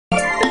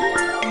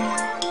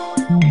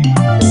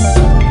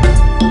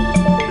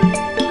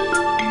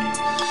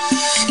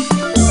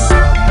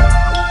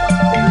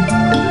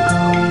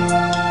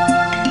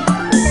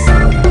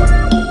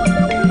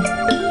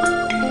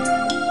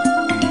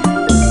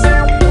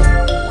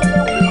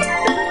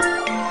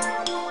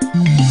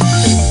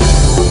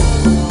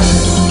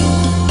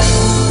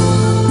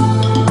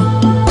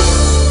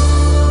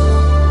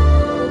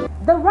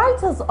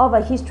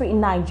of our history in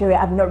Nigeria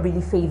have not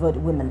really favored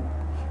women.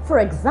 For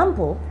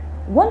example,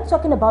 when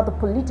talking about the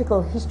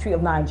political history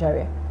of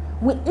Nigeria,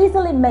 we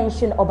easily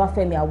mention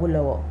Obafemi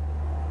Awolowo,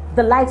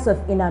 the likes of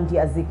Nnamdi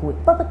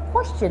Azikiwe. But the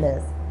question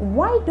is,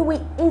 why do we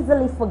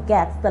easily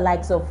forget the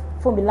likes of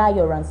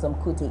Funmilayo Ransome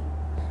Kuti?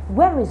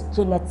 Where is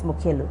Janet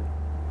Mokelo?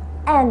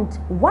 And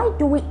why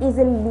do we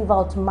easily leave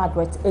out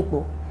Margaret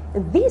Egbo?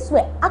 These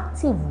were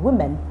active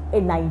women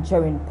in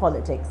Nigerian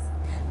politics.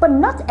 But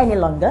not any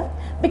longer,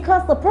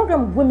 because the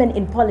program Women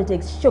in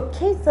Politics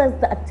showcases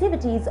the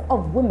activities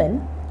of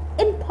women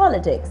in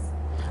politics.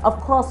 Of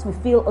course, we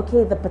feel,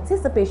 okay, the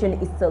participation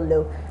is still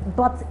low,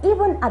 but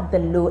even at the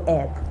low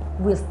ebb,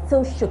 we're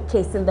still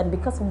showcasing them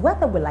because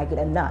whether we like it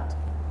or not,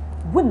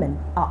 women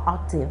are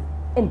active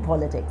in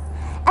politics.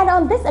 And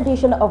on this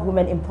edition of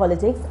Women in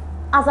Politics,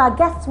 as our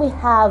guests, we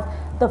have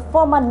the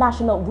former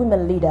national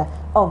women leader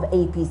of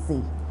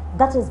APC,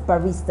 that is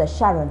Barrister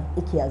Sharon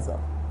Ikeazor.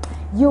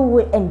 You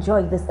will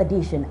enjoy this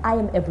edition. I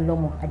am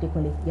Ebulomo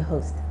Adekunle, your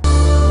host.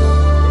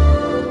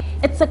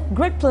 It's a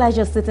great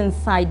pleasure sitting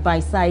side by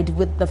side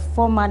with the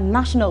former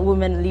national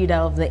women leader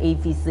of the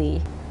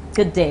APC.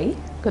 Good day.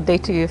 Good day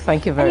to you.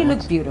 Thank you very much.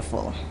 You look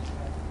beautiful.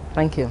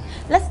 Thank you.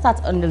 Let's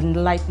start on a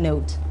light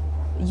note.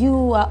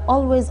 You are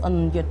always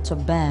on your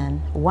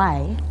turban.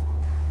 Why?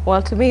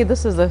 Well, to me,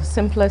 this is the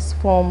simplest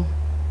form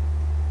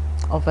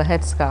of a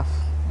headscarf.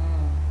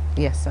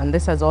 Yes, and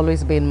this has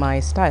always been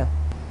my style.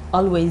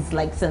 Always,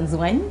 like since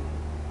when?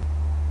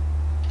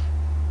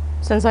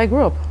 Since I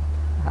grew up,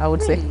 I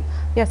would Really? say.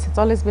 Yes, it's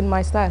always been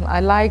my style.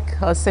 I like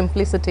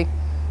simplicity.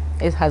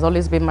 It has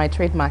always been my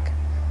trademark.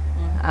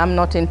 I'm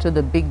not into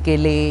the big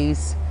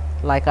gelees,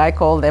 like I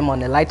call them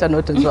on a lighter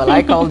note as well.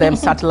 I call them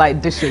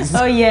satellite dishes.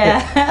 Oh,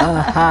 yeah.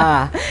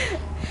 Uh-huh.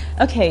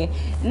 Okay,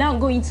 now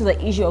going to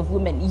the issue of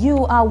women.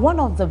 You are one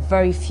of the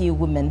very few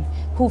women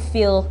who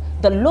feel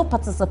the low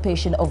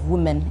participation of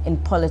women in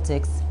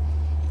politics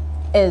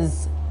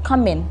is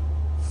coming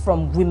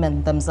from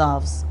women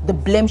themselves. The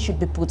blame should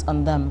be put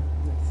on them.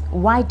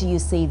 Why do you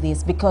say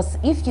this? Because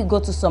if you go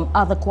to some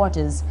other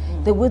quarters,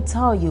 they will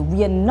tell you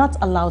we are not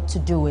allowed to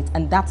do it,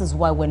 and that is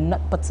why we're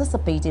not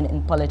participating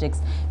in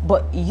politics.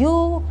 But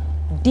you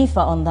differ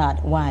on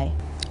that. Why?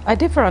 I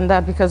differ on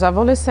that because I've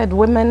always said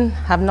women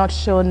have not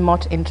shown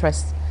much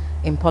interest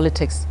in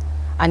politics,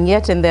 and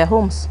yet in their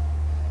homes,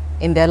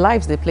 in their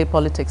lives, they play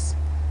politics.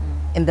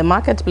 In the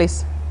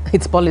marketplace,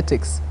 it's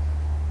politics.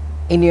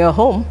 In your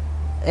home,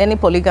 any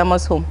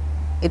polygamous home,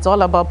 it's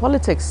all about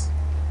politics.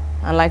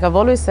 And like I've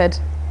always said,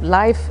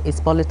 life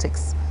is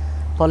politics.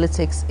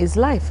 Politics is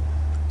life.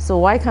 So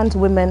why can't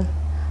women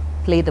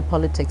play the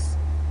politics?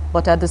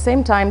 But at the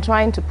same time,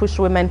 trying to push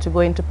women to go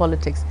into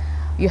politics,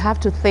 you have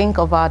to think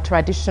of our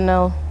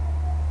traditional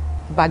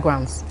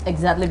backgrounds.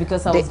 Exactly,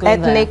 because I the was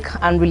going ethnic there.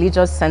 and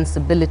religious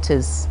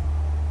sensibilities.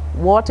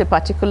 What a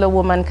particular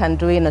woman can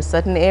do in a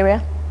certain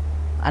area,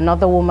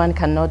 another woman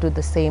cannot do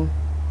the same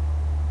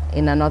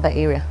in another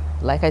area.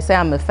 Like I say,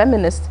 I'm a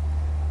feminist,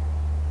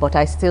 but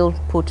I still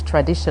put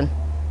tradition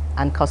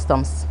and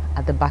customs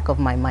at the back of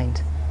my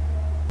mind.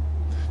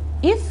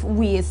 If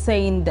we are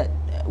saying that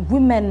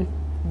women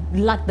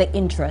lack the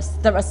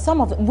interest, there are some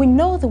of them. We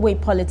know the way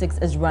politics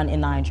is run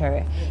in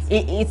Nigeria.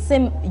 It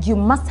seems you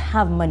must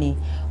have money,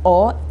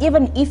 or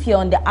even if you're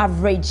on the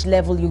average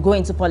level, you go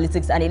into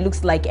politics and it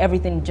looks like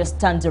everything just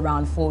turns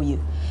around for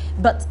you.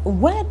 But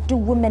where do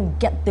women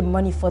get the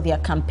money for their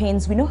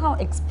campaigns? We know how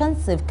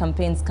expensive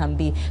campaigns can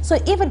be. So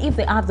even if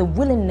they have the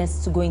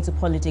willingness to go into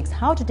politics,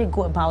 how do they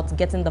go about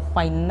getting the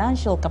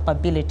financial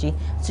capability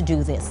to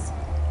do this?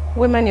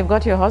 Women, you've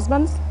got your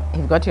husbands,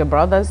 you've got your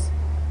brothers,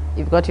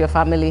 you've got your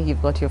family,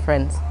 you've got your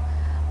friends.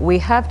 We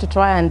have to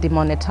try and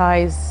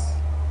demonetize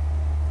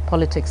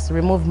politics,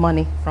 remove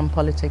money from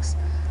politics.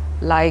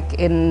 Like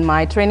in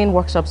my training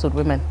workshops with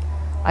women,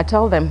 I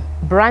tell them,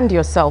 brand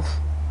yourself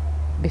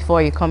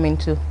before you come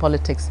into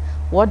politics.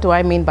 What do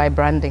I mean by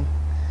branding?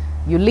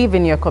 You live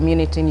in your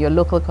community, in your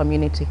local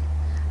community.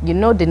 You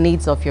know the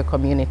needs of your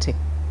community.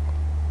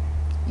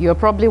 You're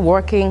probably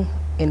working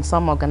in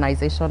some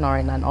organization or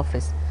in an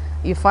office.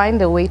 You find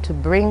a way to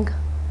bring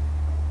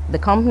the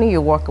company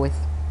you work with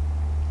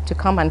to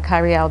come and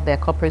carry out their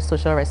corporate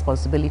social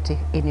responsibility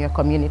in your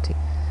community.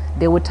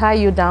 They will tie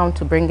you down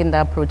to bring in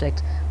that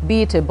project,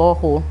 be it a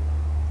borehole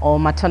or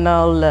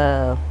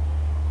maternal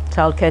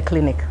childcare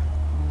clinic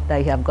that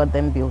you have got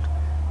them built.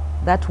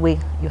 That way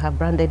you have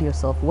branded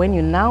yourself. When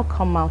you now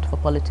come out for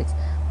politics,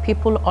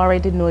 people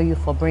already know you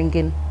for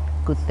bringing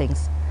good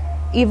things.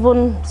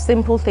 Even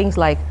simple things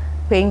like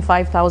paying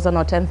 5,000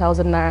 or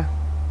 10,000 naira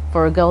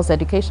for a girl's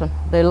education.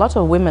 There are a lot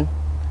of women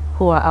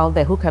who are out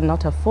there who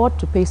cannot afford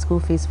to pay school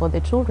fees for their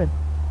children.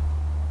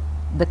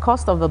 The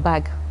cost of a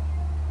bag,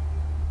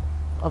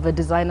 of a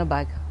designer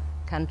bag,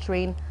 can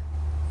train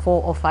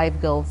 4 or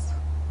 5 girls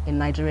in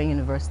Nigerian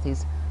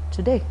universities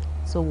today.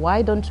 So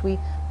why don't we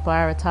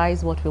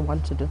prioritize what we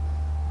want to do?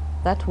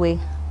 That way,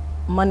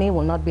 money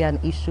will not be an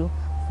issue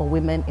for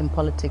women in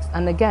politics.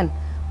 And again,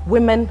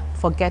 women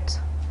forget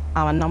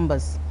our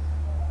numbers.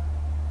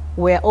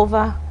 We're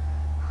over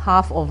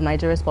half of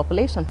Nigeria's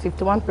population,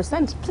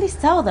 51%. Please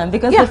tell them,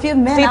 because we feel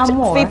men are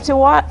more.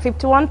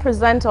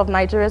 51% of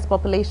Nigeria's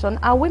population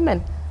are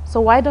women. So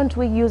why don't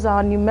we use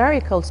our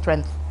numerical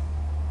strength?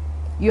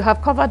 You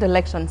have covered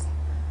elections.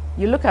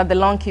 You look at the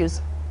long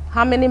queues.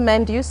 How many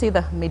men do you see?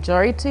 The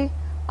majority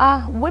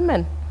are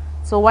women.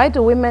 So why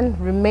do women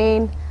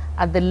remain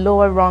at the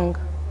lower rung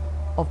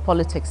of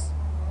politics?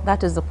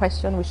 That is the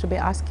question we should be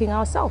asking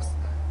ourselves.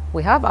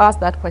 We have asked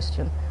that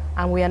question,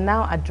 and we are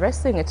now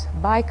addressing it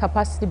by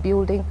capacity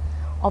building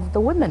of the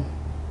women.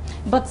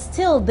 But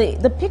still,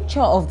 the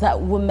picture of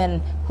that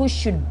woman who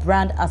should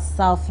brand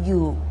herself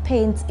you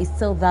paint is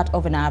still that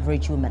of an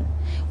average woman.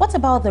 What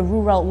about the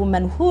rural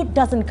woman who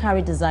doesn't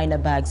carry designer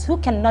bags, who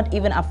cannot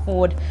even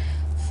afford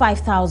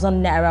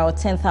 5,000 naira or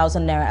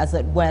 10,000 naira, as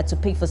it were, to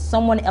pay for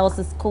someone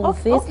else's school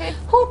fees,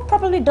 who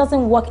probably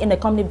doesn't work in a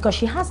company because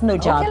she has no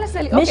job?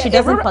 She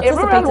doesn't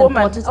participate in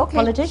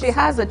politics. She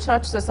has a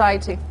church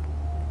society.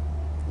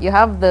 You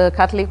have the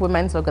Catholic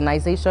Women's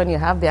Organization, you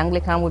have the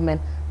Anglican women,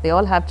 they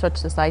all have church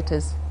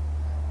societies.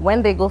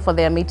 When they go for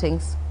their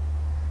meetings,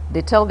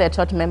 they tell their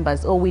church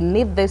members, oh, we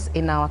need this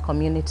in our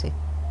community.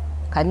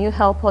 Can you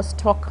help us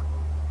talk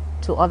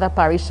to other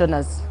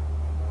parishioners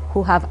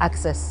who have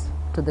access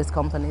to these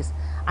companies?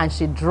 And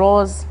she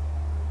draws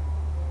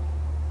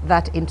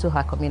that into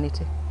her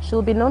community.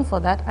 She'll be known for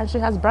that, and she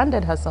has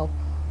branded herself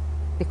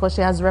because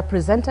she has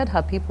represented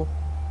her people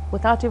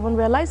without even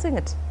realizing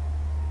it.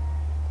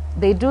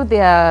 They do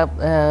their,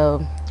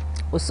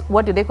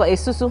 what do they call it?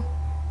 Esusu,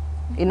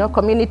 you know,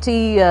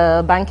 community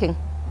banking.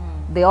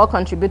 They all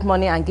contribute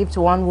money and give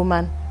to one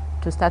woman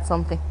to start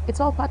something. It's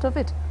all part of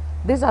it.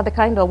 These are the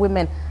kind of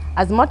women.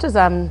 As much as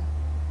I'm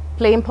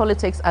playing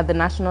politics at the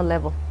national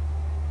level,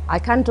 I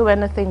can't do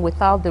anything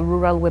without the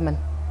rural women.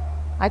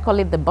 I call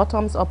it the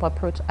bottoms-up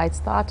approach. I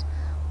start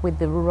with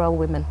the rural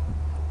women.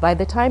 By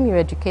the time you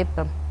educate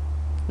them,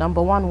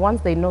 number one,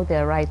 once they know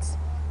their rights,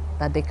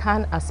 that they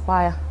can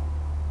aspire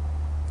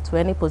to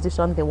any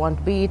position they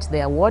want, be it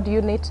their ward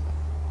unit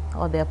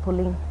or their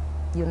polling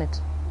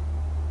unit.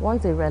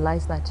 Once they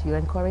realize that, you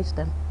encourage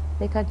them,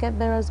 they can get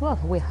there as well.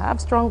 We have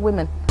strong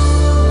women.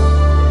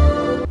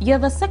 You're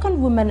the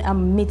second woman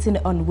I'm meeting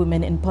on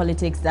women in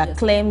politics that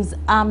claims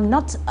I'm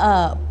not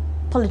a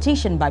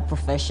politician by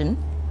profession.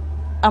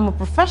 I'm a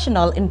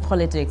professional in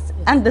politics.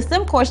 And the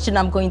same question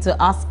I'm going to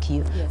ask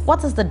you.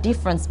 What is the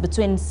difference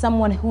between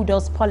someone who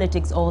does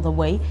politics all the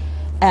way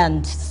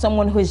and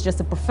someone who is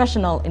just a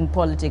professional in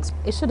politics?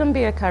 It shouldn't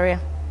be a career.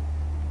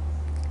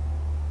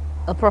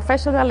 A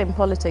professional in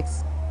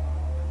politics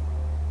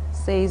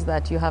says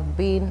that you have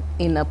been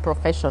in a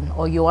profession,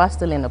 or you are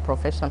still in a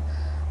profession.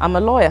 I'm a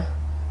lawyer.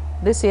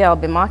 This year I'll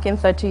be marking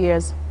 30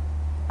 years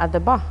at the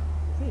bar.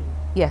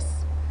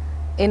 Yes.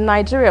 In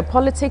Nigeria,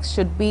 politics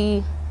should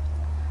be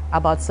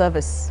about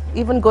service.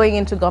 Even going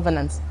into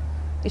governance,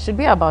 it should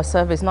be about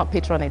service, not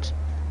patronage.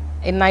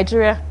 In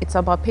Nigeria, it's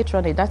about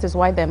patronage. That is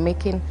why they're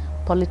making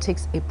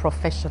politics a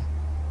profession.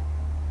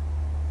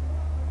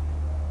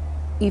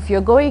 If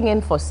you're going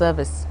in for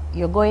service,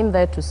 you're going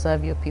there to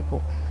serve your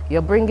people.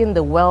 You're bringing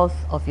the wealth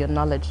of your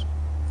knowledge.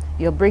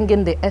 You're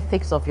bringing the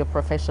ethics of your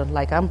profession,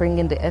 like I'm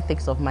bringing the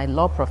ethics of my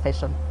law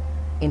profession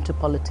into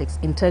politics.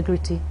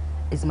 Integrity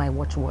is my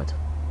watchword.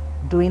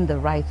 Doing the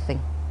right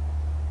thing.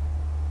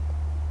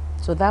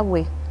 So that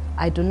way,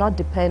 I do not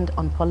depend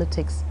on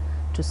politics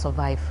to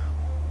survive.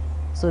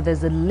 So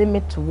there's a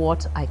limit to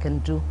what I can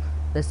do.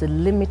 There's a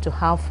limit to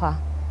how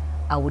far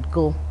I would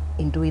go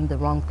in doing the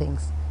wrong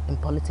things in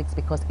politics,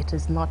 because it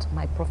is not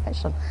my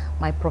profession.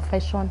 My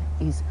profession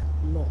is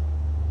law.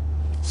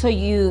 So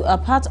you are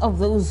part of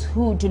those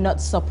who do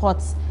not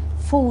support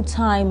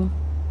full-time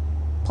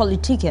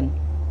politicking?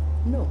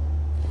 No.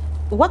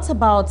 What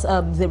about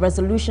the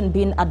resolution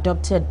being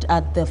adopted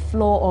at the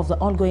floor of the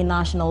ongoing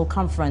national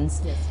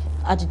conference,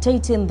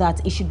 agitating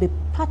that it should be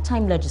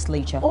part-time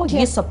legislature? Oh, do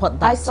you support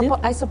that too?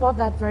 I support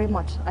that very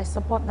much. I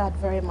support that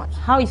very much.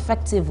 How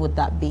effective would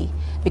that be?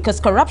 Because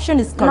corruption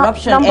is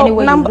corruption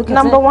anyway you look at it.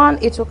 Number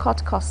one, it will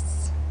cut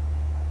costs.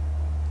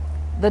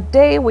 The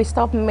day we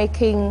stop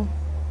making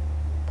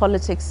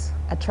politics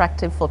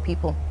attractive for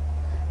people,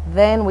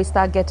 then we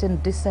start getting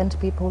decent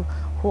people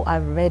who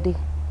are ready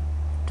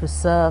to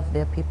serve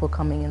their people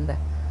coming in there.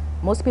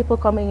 Most people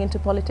coming into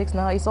politics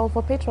now is all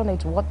for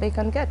patronage, what they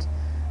can get.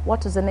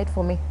 What is in it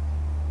for me?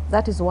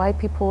 That is why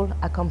people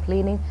are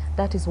complaining.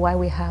 That is why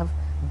we have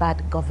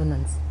bad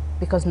governance,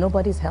 because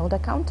nobody's held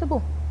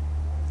accountable.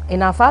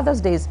 In our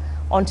fathers' days,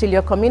 until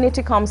your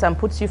community comes and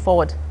puts you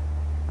forward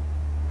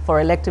for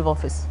elective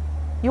office,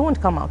 you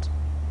won't come out.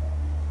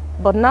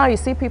 But now you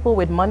see people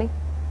with money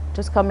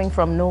just coming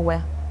from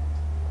nowhere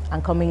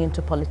and coming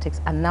into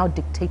politics and now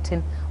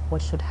dictating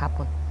what should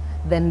happen.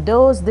 Then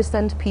those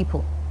decent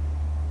people,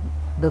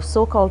 the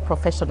so-called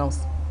professionals,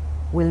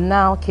 will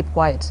now keep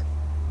quiet.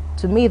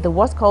 To me, the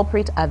worst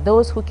culprit are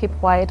those who keep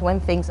quiet when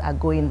things are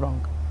going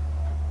wrong.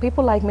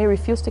 People like me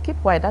refuse to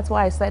keep quiet. That's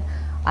why I said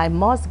I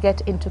must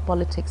get into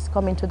politics,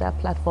 come into that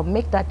platform,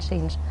 make that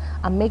change,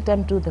 and make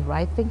them do the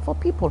right thing for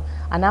people.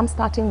 And I'm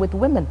starting with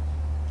women.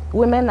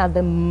 Women are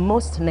the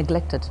most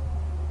neglected.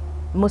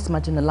 most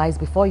marginalized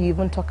before you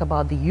even talk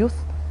about the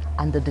youth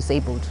and the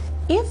disabled.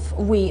 If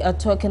we are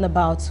talking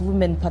about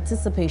women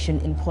participation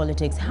in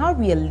politics, how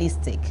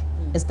realistic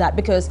is that?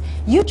 Because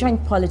you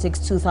joined politics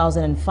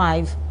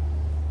 2005,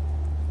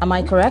 am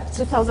I correct?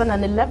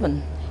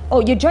 2011. Oh,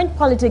 you joined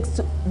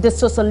politics, the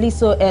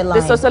Sosoliso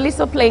airline. The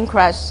Sosoliso plane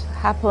crash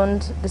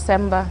happened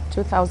December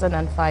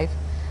 2005,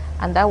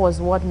 and that was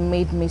what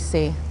made me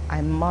say,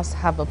 I must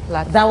have a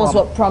platform. That was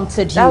what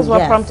prompted you. That was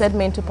what prompted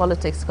me into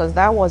politics, because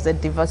that was a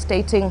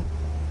devastating,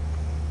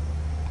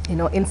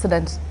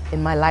 incident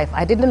in my life.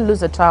 I didn't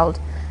lose a child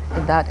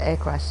in that air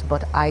crash,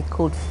 but I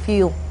could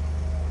feel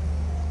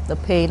the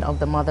pain of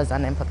the mothers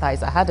and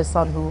empathize. I had a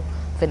son who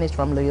finished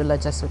from Loyola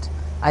Jesuit.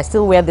 I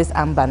still wear this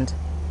armband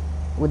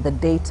with the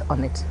date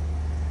on it.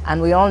 And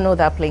we all know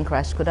that plane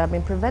crash could have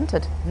been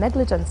prevented.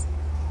 Negligence.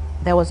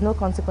 There was no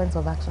consequence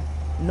of action.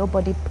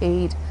 Nobody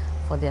paid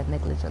for their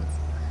negligence.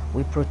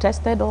 We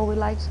protested all we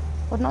liked,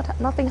 but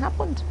nothing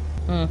happened.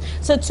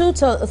 So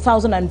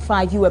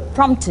 2005, you were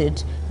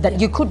prompted that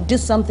you could do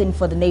something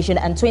for the nation,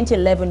 and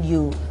 2011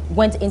 you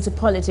went into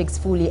politics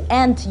fully.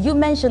 And you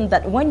mentioned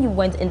that when you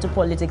went into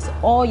politics,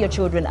 all your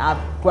children have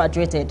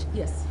graduated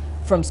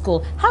from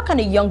school. How can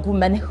a young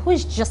woman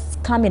who's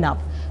just coming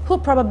up, who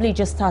probably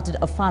just started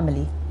a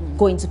family,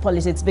 go into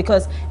politics?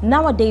 Because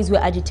nowadays we're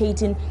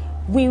agitating,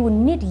 we will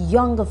need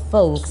younger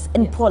folks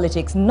in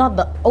politics, not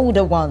the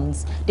older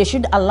ones. They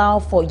should allow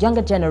for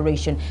younger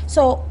generation.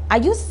 So are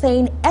you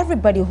saying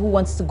everybody who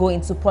wants to go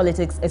into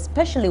politics,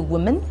 especially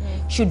women,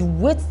 should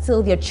wait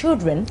till their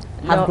children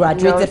have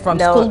graduated from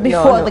school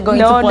before they go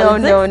into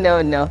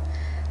politics? No.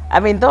 I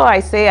mean, though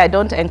I say I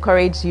don't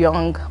encourage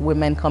young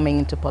women coming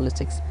into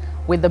politics,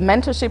 with the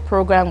mentorship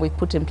program we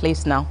put in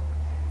place now,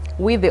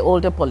 with the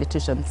older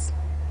politicians,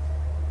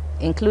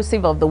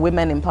 inclusive of the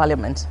women in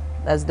parliament,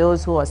 as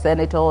those who are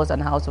senators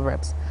and House of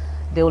Reps,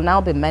 they will now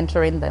be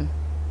mentoring them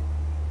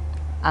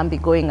and be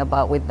going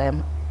about with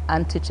them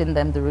and teaching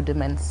them the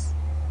rudiments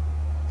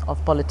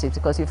of politics.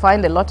 Because you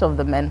find a lot of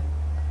the men,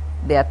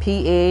 their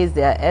PAs,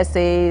 their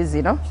SAs,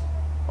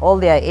 all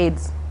their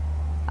aides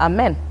are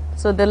men.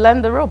 So they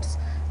learn the ropes.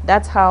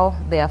 That's how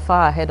they are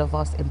far ahead of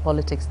us in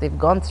politics. They've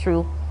gone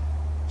through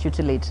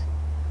tutelage.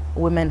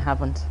 Women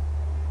haven't.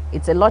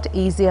 It's a lot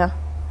easier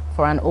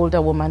for an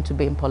older woman to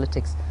be in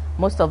politics.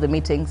 Most of the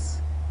meetings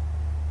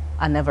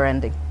are never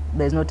ending.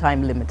 There's no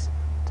time limit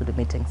to the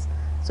meetings.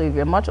 So if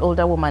you're a much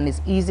older woman, it's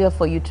easier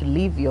for you to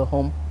leave your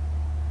home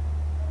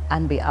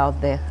and be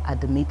out there at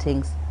the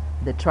meetings.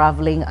 The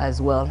traveling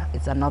as well,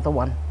 it's another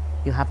one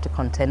you have to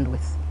contend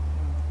with.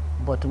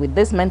 But with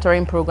this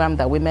mentoring program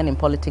that women in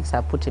politics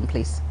have put in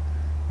place,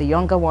 the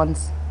younger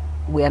ones,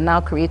 we are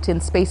now creating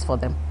space for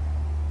them.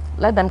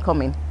 Let them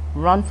come in,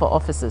 run for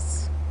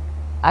offices,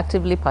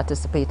 actively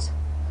participate.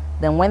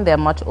 Then when they're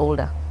much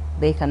older,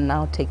 they can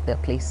now take their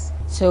place.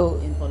 So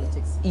in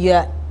politics,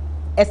 you're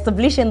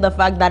establishing the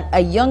fact that a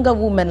younger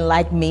woman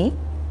like me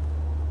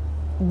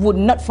would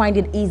not find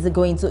it easy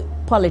going to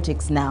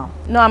politics now.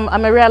 No,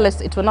 I'm a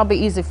realist. It will not be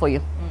easy for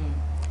you.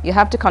 You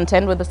have to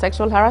contend with the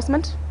sexual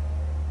harassment.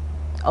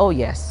 Oh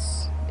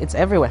yes, it's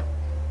everywhere.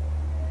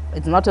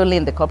 It's not only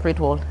in the corporate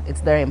world,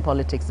 it's there in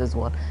politics as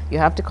well. You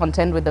have to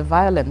contend with the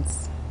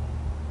violence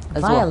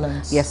as well.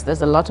 Yes,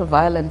 there's a lot of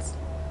violence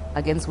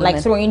against women.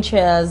 Like throwing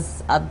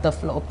chairs at the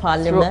floor of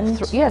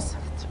parliament? Yes,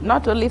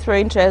 not only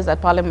throwing chairs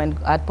at parliament,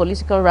 at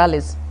political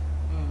rallies.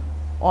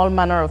 All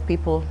manner of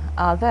people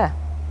are there.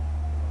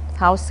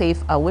 How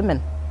safe are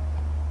women?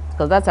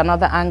 Because that's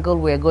another angle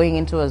we're going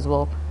into as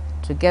well,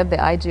 to get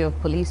the IG of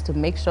police to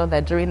make sure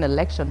that during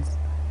elections,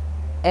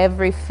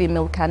 every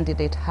female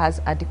candidate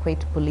has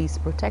adequate police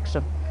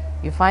protection.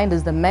 You find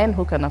it's the men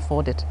who can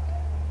afford it.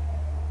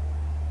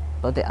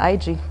 But the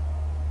IG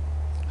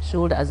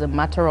should, as a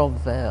matter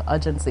of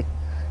urgency,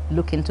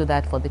 look into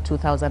that for the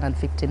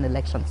 2015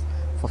 elections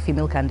for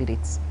female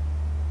candidates.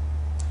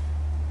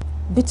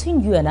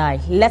 Between you and I,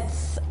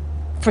 let's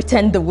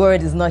pretend the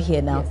word is not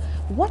here now. Yes.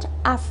 What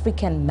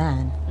African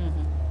man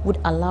would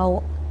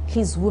allow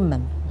his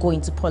woman go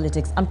into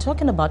politics? I'm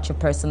talking about your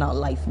personal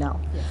life now.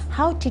 Yes.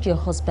 How did your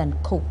husband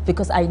cope?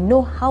 Because I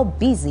know how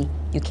busy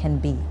you can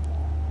be.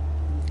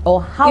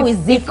 Or how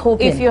is he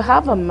coping? If you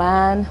have a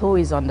man who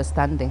is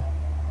understanding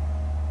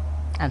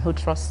and who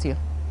trusts you,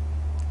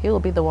 he will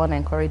be the one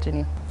encouraging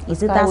you.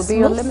 Is it that smooth? Be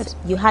your limit.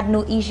 You had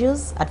no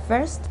issues at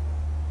first?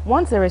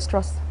 Once there is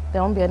trust,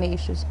 there won't be any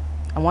issues.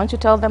 And once you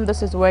tell them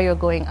this is where you're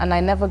going, and I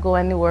never go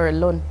anywhere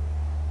alone.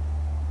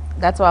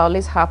 That's why I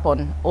always harp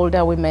on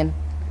older women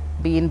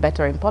being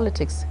better in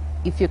politics.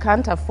 If you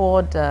can't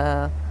afford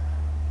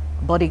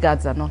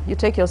bodyguards and all, you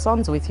take your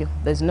sons with you.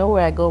 There's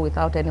nowhere I go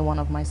without any one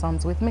of my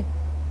sons with me.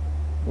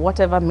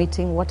 Whatever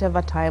meeting,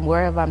 whatever time,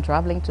 wherever I'm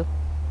traveling to,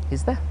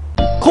 he's there.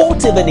 Core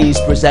TV News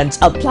presents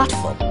a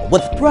platform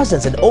with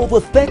presence in over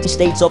 30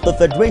 states of the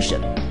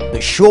Federation. Be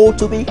sure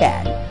to be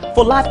had.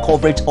 For live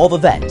coverage of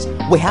events,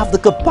 we have the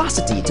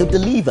capacity to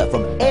deliver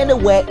from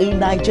anywhere in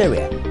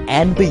Nigeria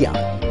and beyond.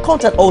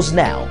 Contact us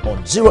now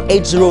on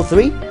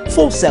 0803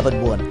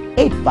 471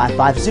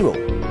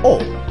 8550 or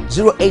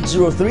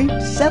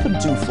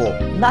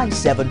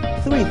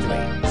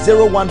 0803-724-9733,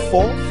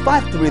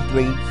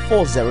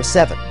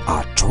 014-533-407.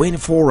 Our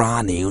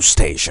 24-hour news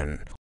station.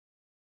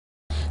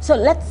 So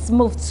let's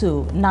move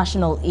to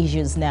national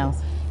issues now.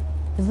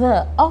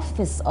 The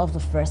office of the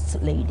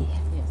First Lady.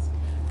 Yes.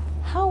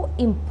 How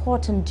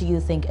important do you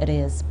think it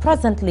is?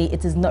 Presently,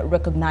 it is not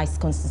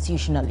recognized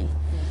constitutionally.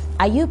 Yes.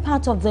 Are you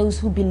part of those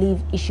who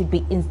believe it should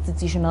be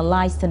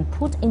institutionalized and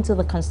put into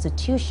the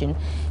Constitution,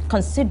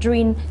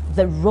 considering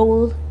the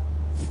role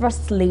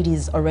First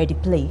Ladies already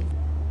play?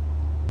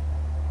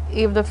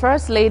 If the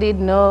First Lady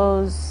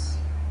knows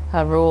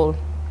her role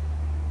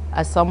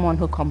as someone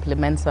who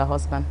complements her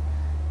husband,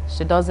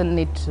 she doesn't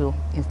need to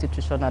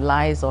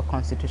institutionalize or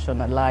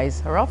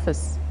constitutionalize her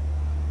office.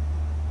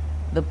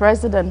 The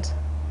President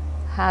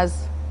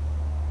has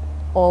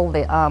all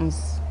the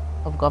arms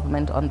of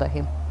government under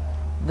him.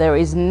 There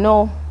is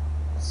no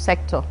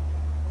sector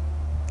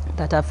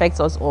that affects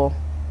us all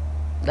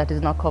that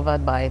is not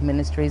covered by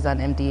ministries and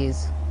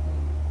MDAs.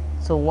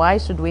 So why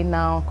should we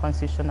now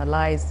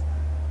constitutionalize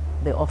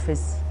the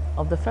office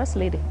of the First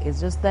Lady?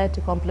 It's just there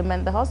to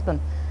complement the husband.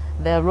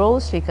 There are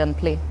roles she can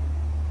play.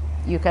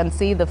 You can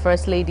see the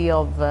First Lady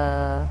of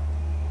the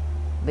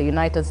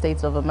United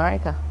States of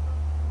America.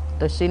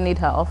 Does she need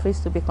her office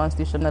to be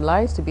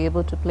constitutionalized to be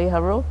able to play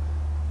her role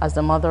as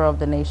the mother of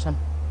the nation?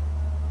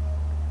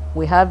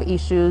 We have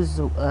issues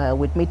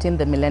with meeting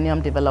the Millennium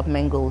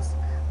Development Goals.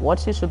 What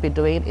she should be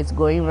doing is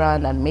going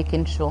around and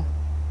making sure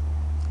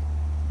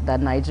that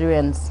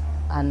Nigerians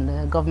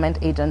and government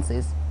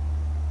agencies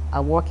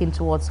are working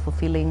towards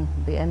fulfilling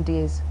the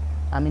the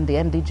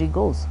MDG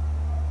goals.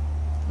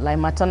 Like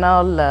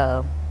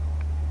maternal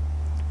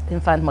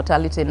infant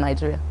mortality in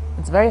Nigeria,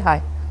 it's very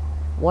high.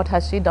 What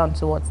has she done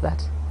towards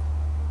that?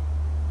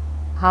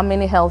 How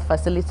many health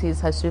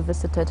facilities has she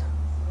visited?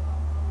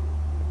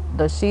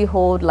 Does she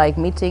hold like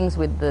meetings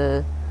with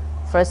the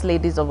First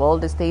Ladies of all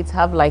the states,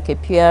 have like a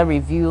peer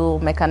review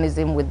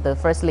mechanism with the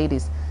First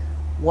Ladies?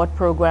 What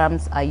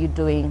programs are you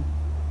doing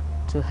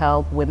to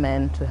help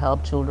women, to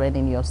help children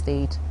in your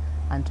state,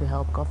 and to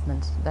help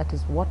governments? That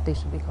is what they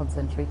should be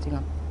concentrating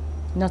on.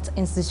 Not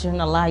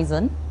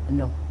institutionalizing?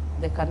 No,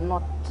 they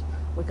cannot.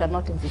 We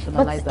cannot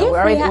institutionalize that.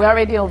 We're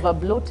already over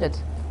bloated.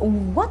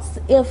 What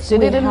if she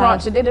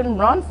didn't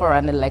run for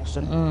an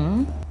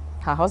election?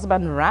 Her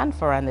husband ran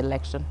for an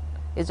election.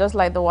 It's just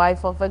like the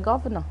wife of a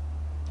governor.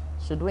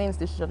 Should we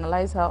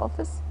institutionalize her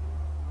office?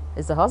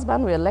 It's the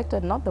husband we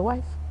elected, not the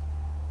wife.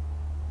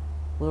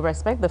 We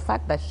respect the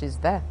fact that she's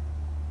there.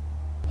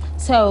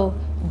 So,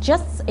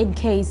 just in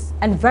case,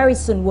 and very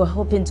soon we're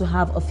hoping to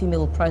have a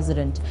female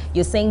president,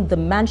 you're saying the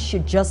man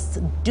should just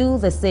do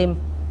the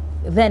same,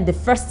 then the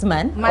first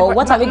man, or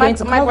what are we going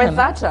to call him? Margaret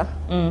Thatcher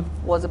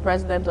was the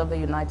president of the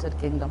United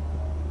Kingdom.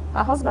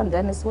 Her husband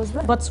Dennis was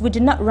there. But we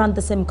did not run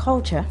the same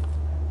culture.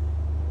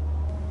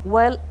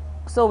 Well,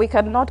 so we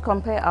cannot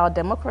compare our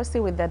democracy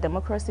with their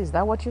democracy. Is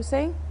that what you're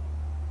saying?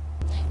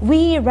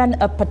 We ran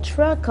a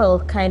patriarchal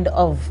kind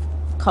of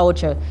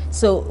culture.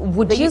 So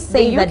would you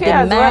say that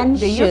the man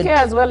should... The UK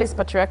as well is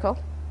patriarchal.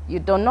 You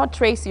do not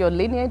trace your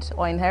lineage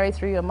or inherit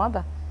through your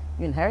mother.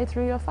 You inherit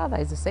through your father.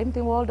 It's the same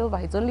thing world over.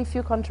 It's only a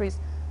few countries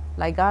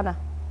like Ghana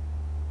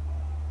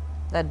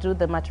that do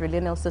the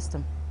matrilineal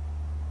system.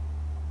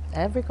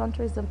 Every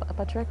country is a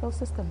patriarchal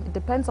system. It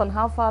depends on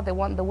how far they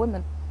want the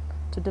women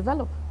to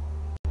develop.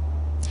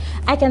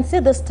 I can see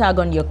this tag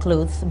on your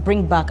clothes,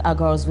 bring back our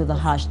girls with a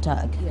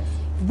hashtag. Yes.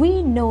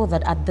 We know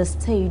that at this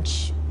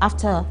stage,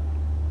 after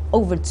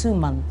over 2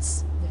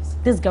 months, yes,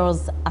 these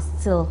girls are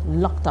still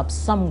locked up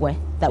somewhere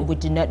that we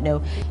do not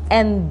know.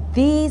 And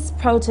these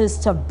protests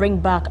to bring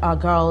back our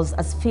girls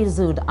has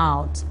fizzled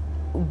out.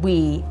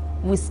 We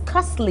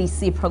scarcely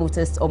see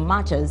protests or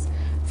marches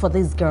for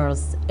these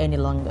girls any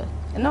longer.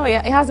 No,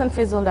 it hasn't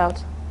fizzled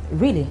out.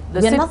 Really?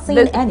 We're not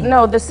seeing any?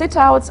 No, the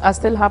sit-outs are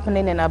still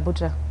happening in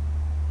Abuja.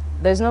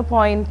 There's no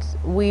point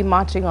we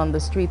marching on the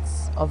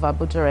streets of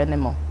Abuja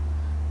anymore.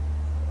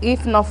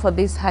 If not for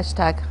this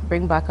hashtag,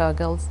 bring back our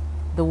girls,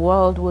 the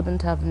world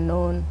wouldn't have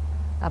known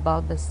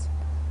about this.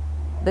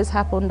 This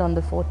happened on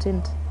the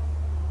 14th.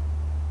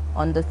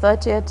 On the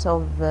 30th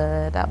of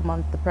that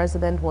month, the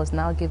president was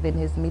now giving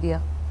his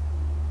media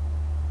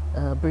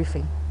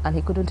briefing, and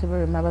he couldn't even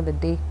remember the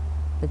day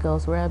the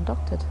girls were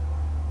abducted.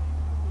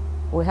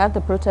 We had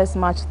the protest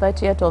march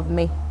 30th of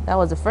May. That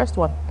was the first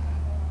one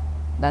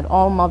that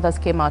all mothers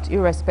came out,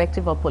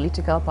 irrespective of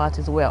political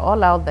parties. We're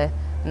all out there,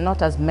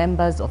 not as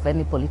members of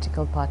any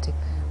political party,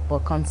 but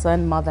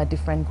concerned mother,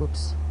 different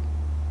groups.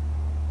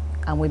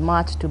 And we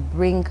marched to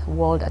bring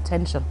world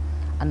attention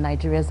and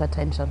Nigeria's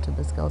attention to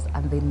these girls,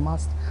 and they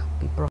must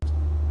be brought.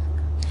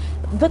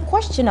 The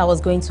question I was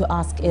going to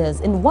ask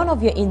is, in one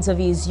of your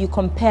interviews, you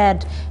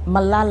compared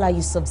Malala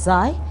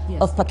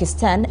Yousafzai of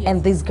Pakistan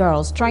and these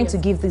girls, trying to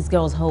give these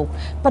girls hope.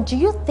 But do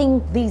you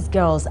think these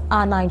girls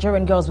are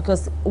Nigerian girls?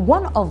 Because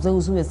one of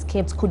those who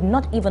escaped could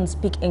not even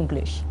speak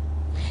English.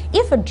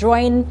 If a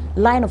drawing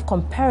line of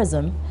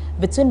comparison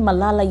between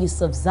Malala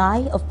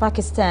Yousafzai of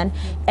Pakistan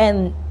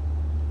and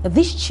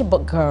these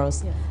Chibok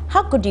girls,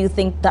 how good do you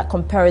think that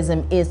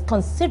comparison is,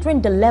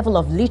 considering the level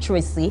of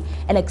literacy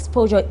and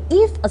exposure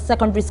if a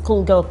secondary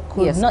school girl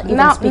could not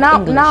even speak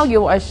English? Now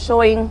you are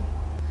showing,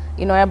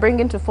 you know, you're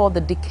bringing to fore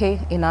the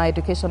decay in our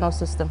educational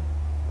system.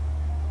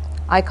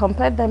 I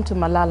compared them to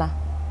Malala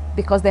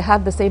because they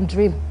had the same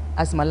dream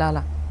as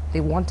Malala. They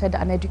wanted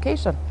an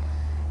education.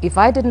 If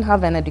I didn't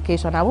have an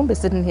education, I wouldn't be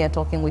sitting here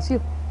talking with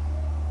you.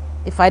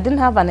 If I didn't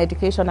have an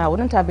education, I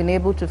wouldn't have been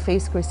able to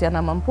face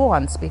Christiana Mampo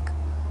and speak,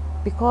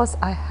 because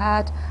I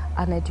had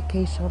an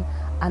education,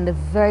 and a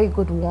very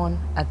good one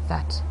at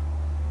that.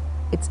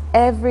 It's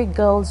every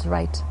girl's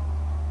right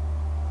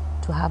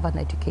to have an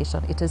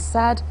education. It is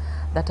sad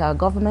that our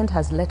government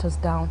has let us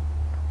down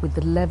with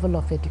the level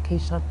of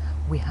education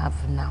we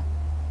have now.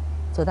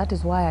 So that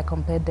is why I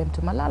compared them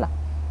to Malala,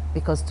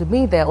 because to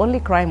me their only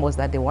crime was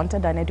that they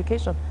wanted an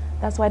education.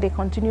 That's why they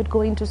continued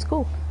going to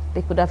school.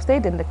 They could have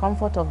stayed in the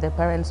comfort of their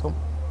parents' home,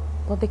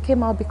 but they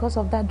came out because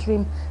of that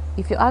dream.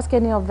 If you ask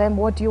any of them,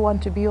 what do you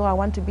want to be? Oh, I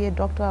want to be a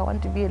doctor, I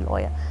want to be a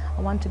lawyer,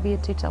 I want to be a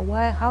teacher.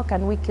 Why? How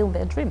can we kill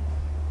their dream?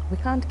 We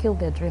can't kill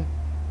their dream.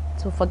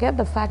 So forget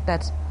the fact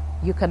that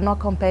you cannot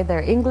compare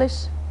their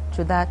English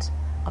to that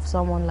of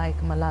someone like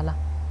Malala.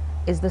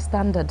 It's the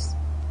standards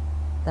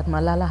that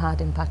Malala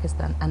had in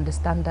Pakistan and the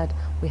standard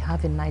we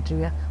have in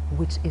Nigeria,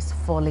 which is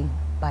falling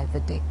by the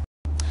day.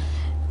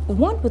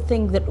 One would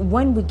think that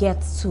when we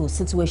get to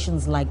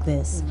situations like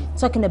this,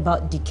 talking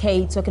about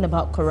decay, talking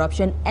about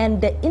corruption, and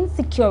the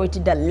insecurity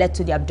that led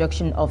to the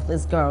abduction of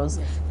these girls,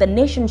 the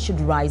nation should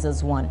rise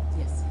as one.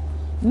 Yes.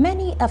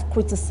 Many have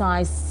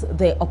criticized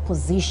the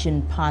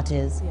opposition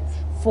parties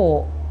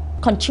for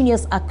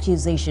continuous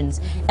accusations.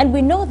 And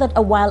we know that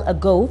a while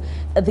ago,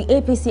 the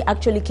APC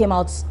actually came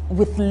out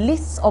with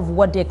lists of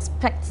what they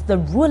expect the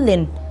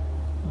ruling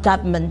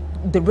government,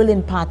 the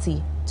ruling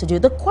party to do.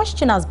 The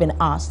question has been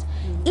asked,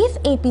 if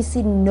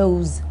APC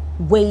knows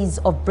ways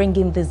of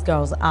bringing these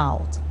girls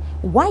out,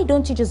 why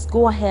don't you just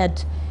go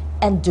ahead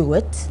and do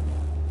it,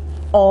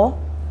 or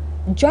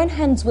join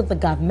hands with the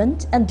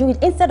government and do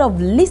it instead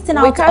of listing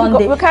out on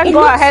the... We can't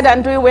go ahead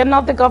and do it. We're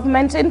not the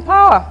government in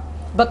power.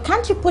 But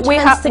can't you put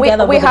hands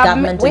together with the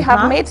government? We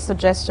have made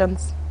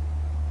suggestions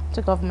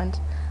to government,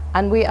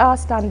 and we are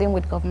standing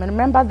with government.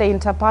 Remember the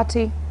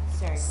inter-party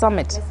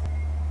summit?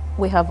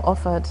 We have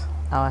offered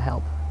our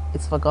help.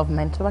 It's for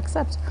government to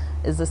accept.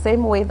 It's the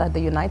same way that the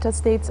United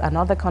States and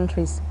other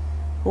countries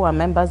who are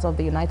members of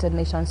the United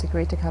Nations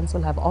Security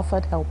Council have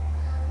offered help.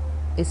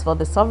 It's for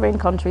the sovereign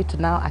country to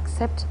now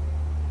accept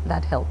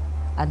that help,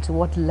 and to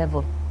what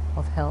level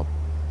of help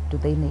do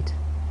they need.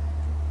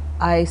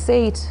 I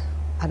say it,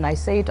 and I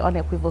say it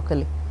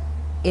unequivocally.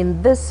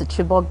 In this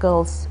Chibok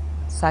girls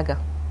saga,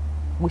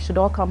 we should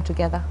all come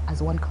together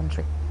as one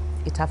country.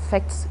 It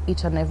affects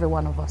each and every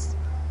one of us.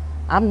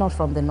 I'm not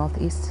from the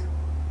Northeast.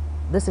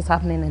 This is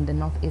happening in the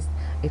Northeast.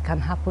 It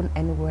can happen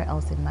anywhere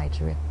else in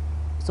Nigeria.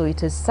 So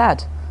it is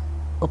sad.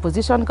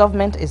 Opposition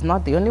government is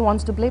not the only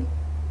ones to blame.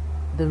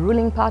 The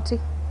ruling party,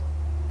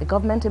 the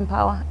government in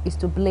power, is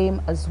to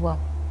blame as well.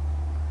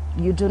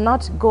 You do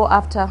not go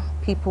after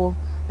people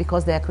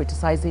because they are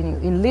criticizing you.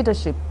 In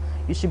leadership,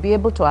 you should be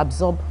able to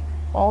absorb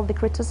all the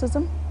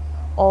criticism,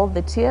 all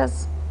the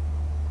tears,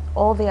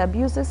 all the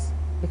abuses,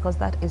 because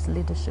that is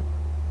leadership.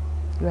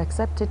 You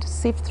accept it,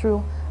 sift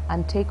through,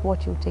 and take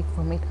what you take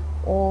from it,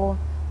 all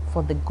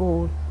for the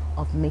goal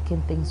of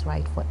making things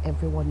right for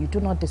everyone. You do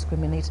not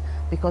discriminate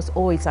because,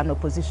 oh, it's an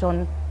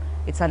opposition,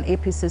 it's an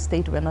APC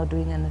state, we're not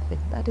doing anything.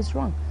 That is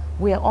wrong.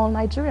 We are all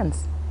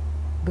Nigerians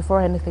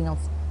before anything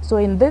else. So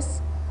in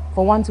this,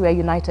 for once, we are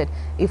united.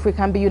 If we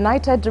can be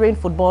united during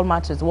football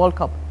matches, World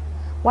Cup,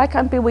 why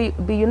can't we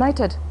be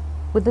united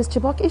with this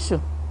Chibok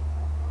issue?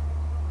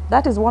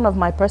 That is one of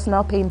my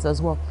personal pains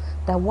as well,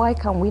 that why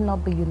can we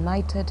not be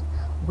united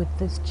with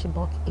this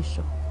Chibok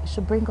issue? It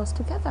should bring us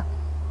together.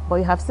 But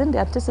you have seen the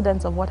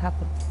antecedents of what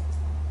happened.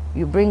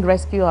 You bring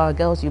rescue our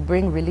girls, you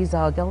bring release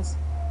our girls.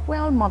 We're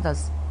all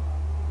mothers.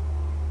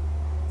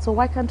 So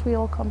why can't we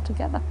all come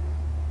together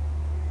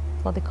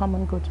for the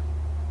common good?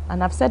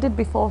 And I've said it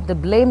before, the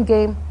blame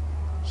game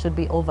should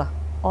be over.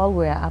 All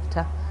we're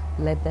after,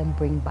 let them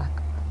bring back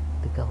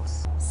the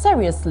girls.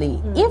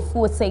 Seriously, if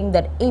we're saying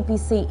that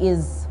APC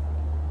is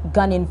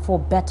gunning for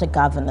better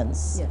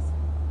governance,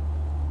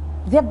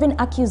 there have been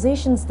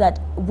accusations that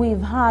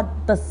we've had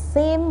the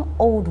same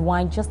old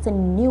wine, just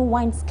in new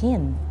wine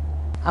skin.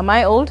 Am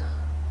I old?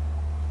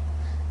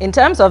 In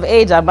terms of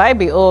age, I might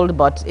be old,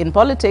 but in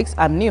politics,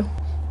 I'm new.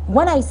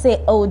 When I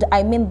say old,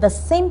 I mean the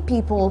same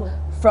people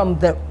from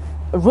the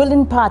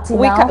ruling party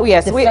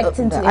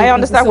defecting to APC. I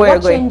understand where you're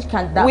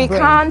going. We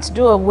can't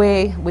do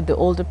away with the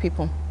older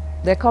people.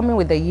 They're coming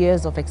with the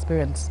years of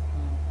experience.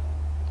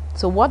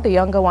 So what the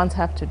younger ones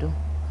have to do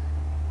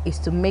is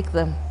to make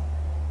them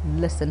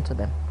listen to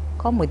them.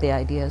 Come with the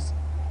ideas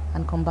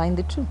and combine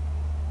the two.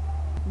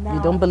 Now,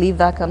 you don't believe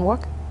that can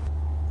work?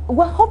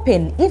 We're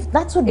hoping, if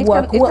that would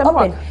work, we're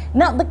hoping.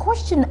 Now, the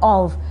question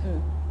of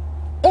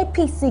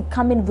APC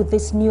coming with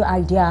this new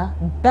idea,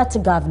 better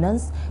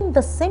governance,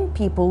 the same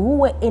people who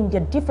were in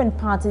their different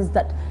parties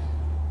that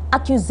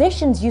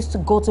accusations used to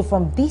go to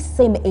from this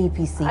same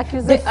APC.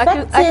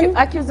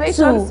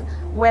 Accusations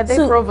were they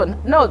proven?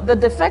 No, the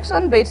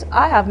defection bit,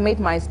 I have made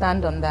my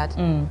stand on that.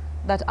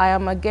 That I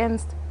am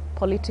against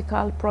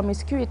political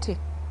promiscuity.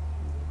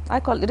 I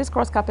call it is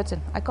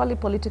cross-carpeting. I call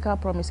it political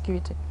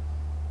promiscuity.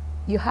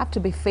 You have to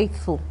be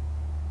faithful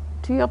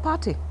to your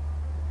party.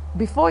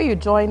 Before you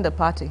join the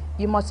party,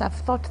 you must have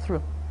thought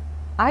through.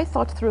 I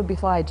thought through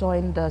before I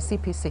joined the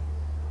CPC.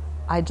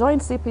 I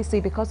joined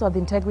CPC because of the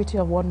integrity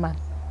of one man,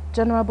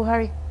 General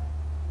Buhari.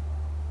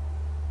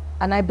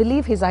 And I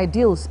believe his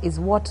ideals is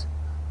what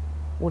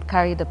would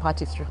carry the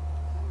party through.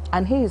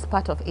 And he is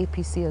part of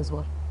APC as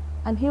well.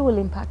 And he will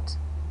impact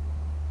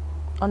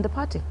on the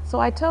party. So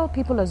I tell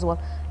people as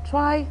well,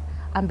 try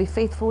and be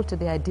faithful to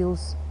the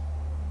ideals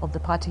of the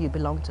party you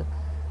belong to.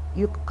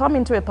 You come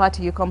into a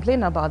party, you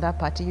complain about that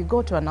party, you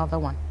go to another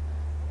one.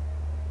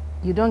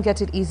 You don't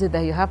get it easy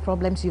there, you have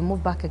problems, you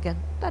move back again.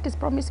 That is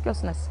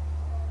promiscuousness.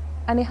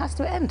 And it has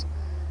to end.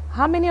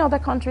 How many other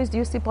countries do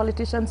you see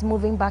politicians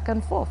moving back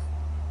and forth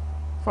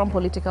from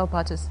political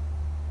parties?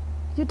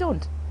 You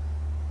don't.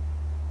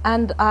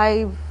 And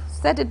I've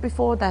said it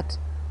before that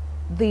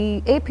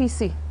the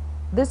APC,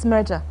 this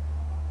merger,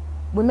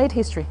 we made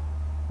history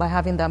by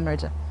having that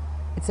merger.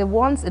 It's a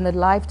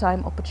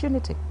once-in-a-lifetime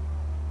opportunity.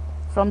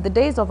 From the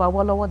days of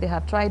Awolowo, they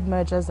have tried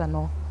mergers and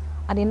all,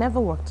 and it never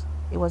worked.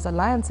 It was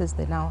alliances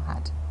they now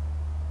had.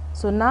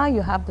 So now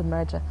you have the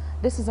merger.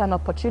 This is an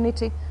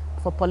opportunity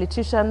for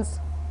politicians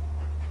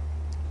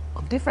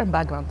of different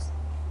backgrounds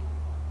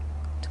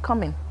to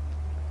come in,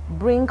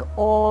 bring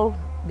all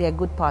their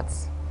good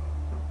parts,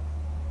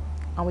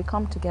 and we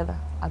come together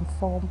and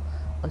form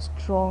a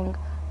strong,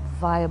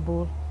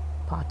 viable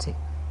party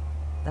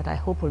that I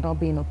hope will not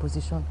be in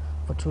opposition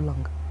for too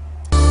long.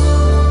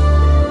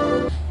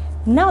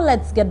 Now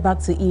let's get back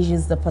to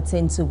issues that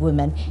pertain to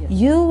women. Yes.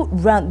 You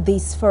run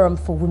this forum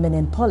for women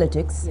in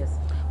politics. Yes.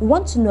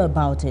 Want to know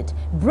about it.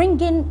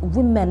 Bringing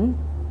women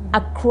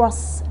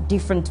across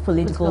different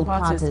political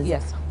parties.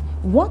 Yes.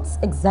 What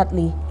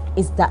exactly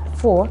is that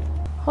for?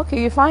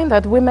 Okay, you find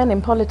that women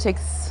in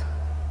politics,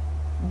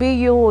 be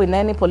you in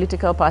any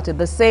political party,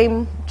 the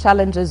same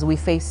challenges we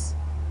face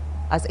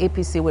as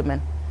APC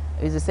women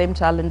is the same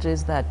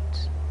challenges that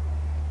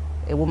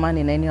a woman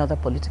in any other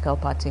political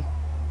party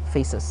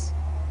faces.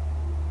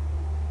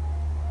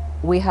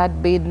 We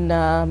had been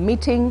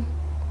meeting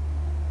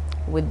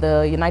with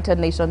the United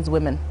Nations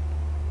Women,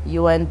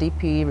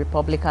 UNDP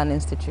Republican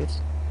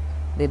Institute.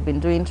 They'd been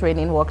doing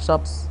training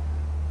workshops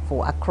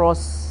for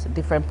across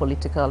different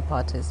political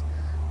parties.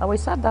 And we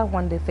sat down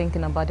one day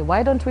thinking about it.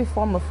 Why don't we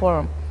form a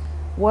forum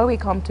where we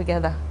come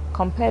together,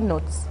 compare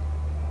notes,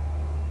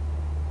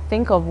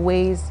 think of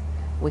ways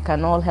we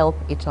can all help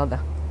each other,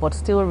 but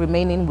still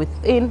remaining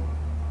within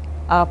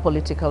our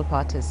political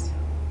parties.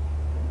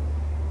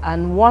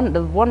 And one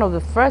of the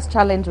first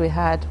challenge we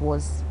had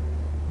was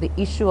the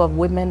issue of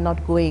women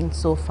not going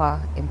so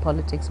far in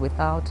politics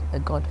without a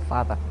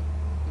godfather.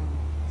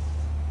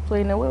 So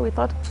in a way we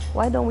thought,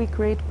 why don't we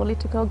create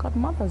political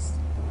godmothers?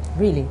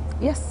 Really?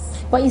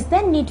 Yes. But is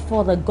there need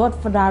for the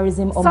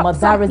godfatherism or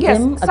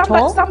motherism at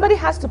all? Somebody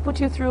has to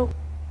put you through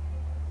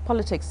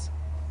politics.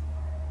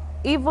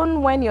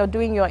 Even when you're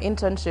doing your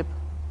internship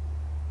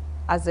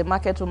as a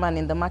market woman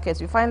in the market,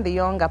 you find the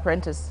young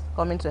apprentice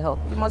coming to help.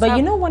 But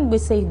you know, when we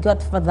say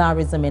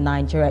godfatherism in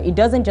Nigeria, it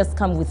doesn't just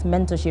come with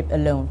mentorship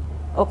alone.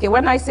 Okay,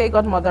 when I say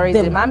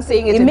godmotherism, I'm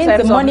saying it in means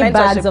terms the money of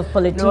bags of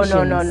politicians.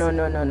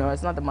 No,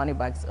 it's not the money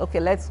bags. Okay,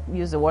 let's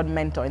use the word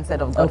mentor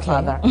instead of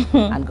godfather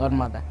and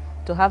godmother.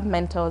 To have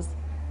mentors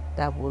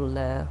that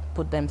will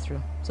put them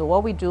through. So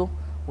what we do,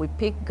 we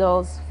pick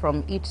girls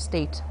from each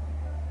state,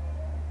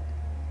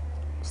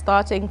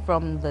 starting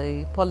from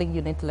the polling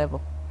unit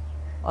level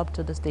up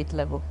to the state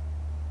level,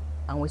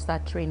 and we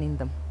start training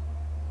them.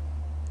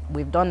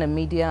 We've done a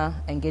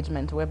media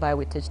engagement whereby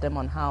we teach them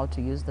on how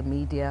to use the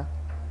media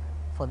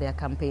for their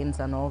campaigns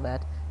and all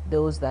that.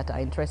 Those that are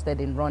interested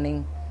in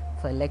running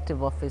for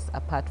elective office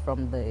apart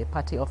from the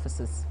party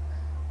offices,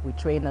 we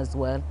train as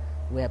well.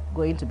 We're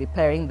going to be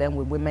pairing them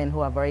with women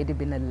who have already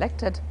been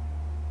elected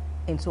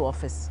into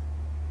office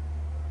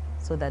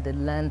so that they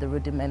learn the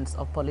rudiments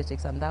of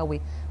politics, and that way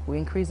we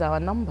increase our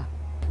number.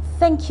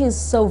 Thank you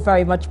so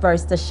very much,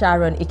 Barrister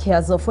Sharon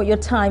Ikeazor, for your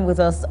time with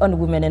us on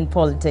Women in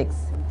Politics.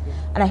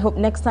 And I hope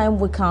next time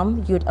we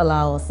come, you'd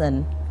allow us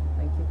in.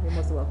 Thank you. You're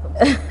most welcome.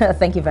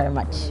 Thank you very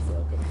much.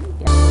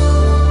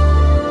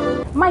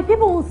 My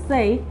people will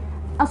say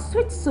a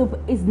sweet soup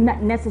is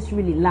not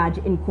necessarily large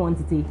in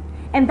quantity.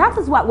 And that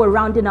is what we're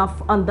rounding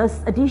off on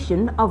this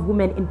edition of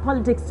Women in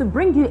Politics to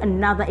bring you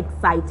another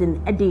exciting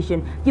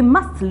edition. You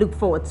must look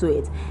forward to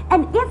it.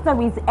 And if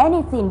there is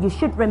anything you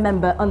should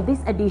remember on this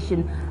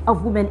edition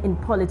of Women in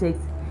Politics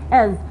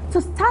is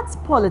to start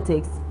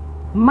politics,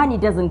 money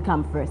doesn't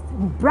come first.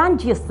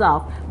 Brand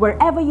yourself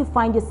wherever you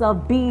find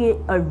yourself, be it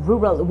a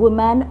rural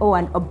woman or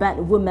an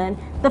urban woman.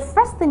 The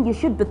first thing you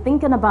should be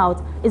thinking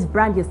about is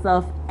brand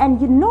yourself. And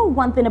you know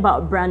one thing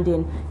about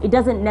branding, it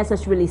doesn't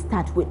necessarily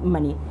start with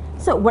money.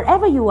 So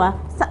wherever you are,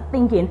 start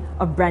thinking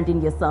of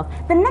branding yourself.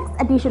 The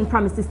next edition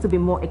promises to be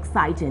more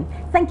exciting.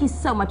 Thank you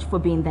so much for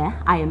being there.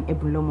 I am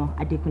Ebulomo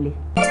Adekunle.